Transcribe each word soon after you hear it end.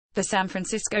The San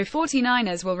Francisco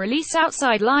 49ers will release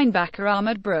outside linebacker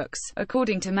Ahmad Brooks,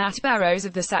 according to Matt Barrows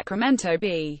of the Sacramento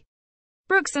Bee.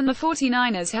 Brooks and the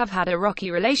 49ers have had a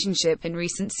rocky relationship in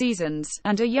recent seasons,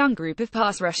 and a young group of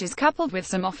pass rushers coupled with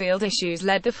some off-field issues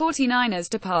led the 49ers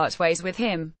to part ways with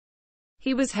him.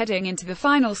 He was heading into the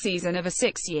final season of a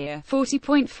 6-year,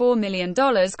 $40.4 million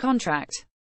contract.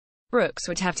 Brooks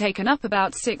would have taken up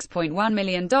about $6.1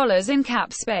 million in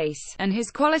cap space, and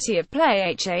his quality of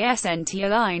play hasn't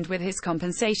aligned with his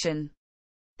compensation.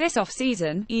 This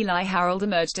offseason, Eli Harold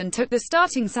emerged and took the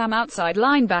starting Sam outside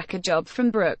linebacker job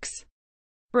from Brooks.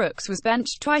 Brooks was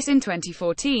benched twice in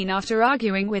 2014 after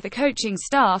arguing with the coaching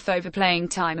staff over playing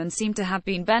time and seemed to have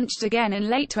been benched again in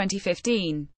late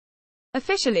 2015.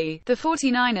 Officially, the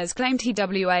 49ers claimed he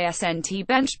wasn't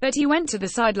benched, but he went to the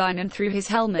sideline and threw his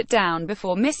helmet down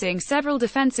before missing several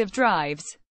defensive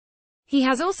drives. He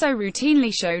has also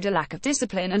routinely showed a lack of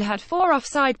discipline and had 4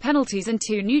 offside penalties and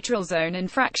 2 neutral zone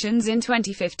infractions in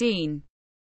 2015.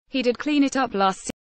 He did clean it up last season.